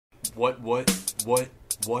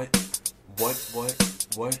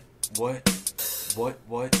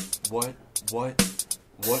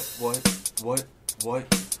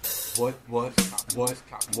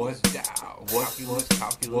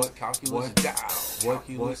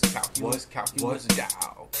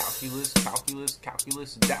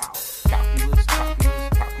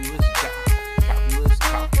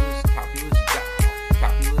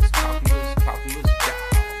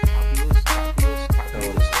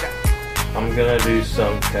I'm gonna do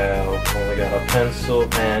some calc, only got a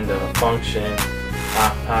pencil and a function.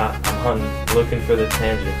 I'm hunting, looking for the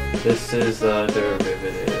tangent. This is a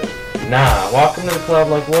derivative. Nah, walking to the club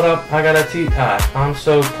like, what up, I got a tea-tie. I'm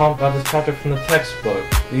so pumped about this chapter from the textbook.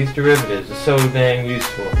 These derivatives are so dang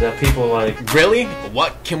useful that people like, really?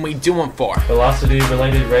 What can we do them for? Velocity,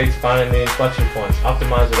 related rates, finding the inflection points,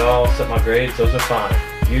 optimize it all, set my grades, those are fine.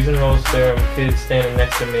 Using Rolle's theorem, kids standing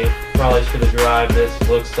next to me probably should have derived this,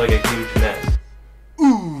 looks like a huge mess.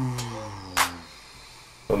 Ooh.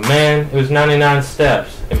 But man, it was 99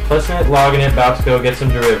 steps. Implicit it, logging it, about to go get some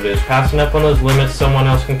derivatives. Passing up on those limits someone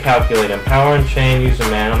else can calculate. I'm power and chain user,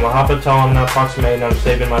 man. I'm Lahapa-Tall, I'm not approximating, I'm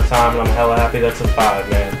saving my time, and I'm hella happy that's a 5,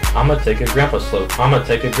 man. I'ma take a grandpa slope.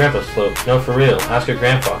 No, for real. Ask your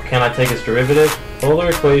grandpa, can I take its derivative? Polar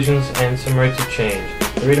equations and some rates of change.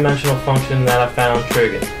 Three-dimensional function that I found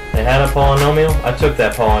triggered. They had a polynomial, I took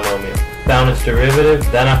that polynomial. Found its derivative,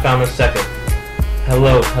 then I found the second.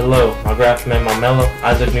 Hello, my graph man, my mellow.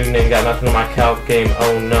 Isaac Newton ain't got nothing on my calc game,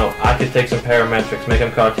 oh no. I could take some parametrics, make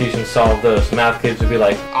them Cartesian, solve this. Math kids would be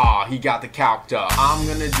like, aw, he got the calc up. I'm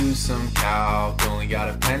gonna do some calc, only got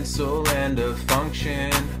a pencil and a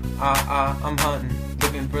function. I'm hunting,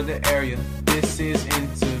 looking for the area. This is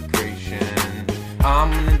integration.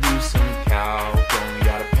 I'm gonna do some calc, only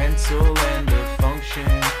got a pencil and a function.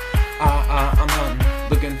 I'm hunting,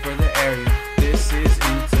 looking for the area. This is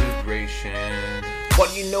integration.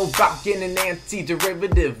 What do you know about getting an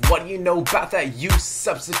antiderivative? What do you know about that use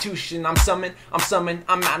substitution? I'm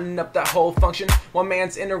adding up that whole function. One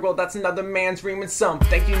man's integral, that's another man's Riemann sum.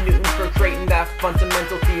 Thank you, Newton, for creating that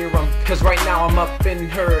fundamental theorem. Cause right now I'm up in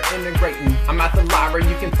her integrating. I'm at the library,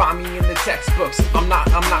 you can find me in the textbooks. I'm not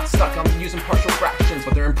stuck, I'm using partial fractions,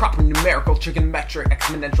 but they're improper numerical, trigonometric,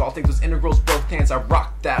 exponential. I'll take those integrals both hands, I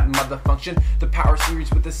rock that mother function. The power series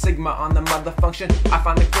with the sigma on the mother function. I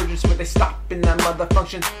find the convergence where they stop in that mother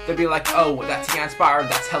function. They'll be like, oh, that TI inspired,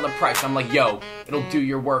 that's hella price. I'm like, yo, it'll do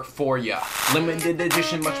your work for ya. Limited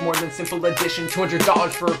edition, much more than simple addition.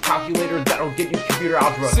 $200 for a calculator that'll get you computer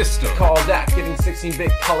algebra. System. Call that getting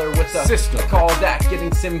 16-bit color with a system. Call that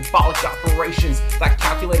getting symbolic operations. That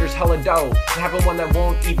calculator's hella dough. And having one that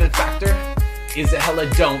won't even factor is a hella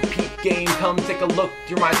don't. Peep game, come take a look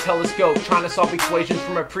through my telescope. Trying to solve equations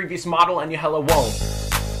from a previous model and you hella won't.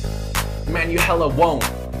 Man, you hella won't.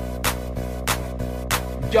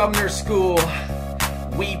 Governor school,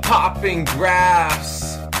 we popping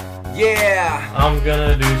graphs, yeah. I'm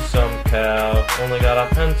gonna do some calc, only got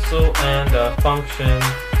a pencil and a function.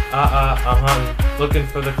 I'm hunting, looking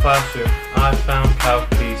for the classroom, I found Calc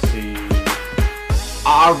PC.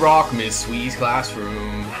 I rock Miss Sweet's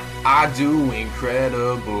classroom, I do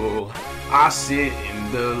incredible. I sit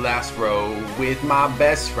in the last row with my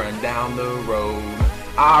best friend down the road.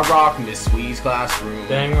 I rock Miss Sweet's classroom.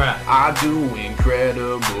 Dang right. I do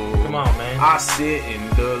incredible. Come on, man. I sit in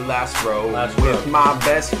the last row with my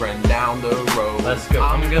best friend down the road. Let's go.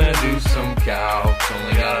 I'm gonna do some calc.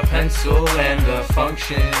 Only got a pencil and a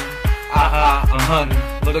function. I'm hunting,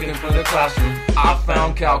 looking for the classroom. I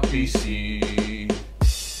found Calc PC.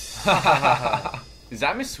 Is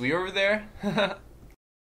that Miss Sweet over there?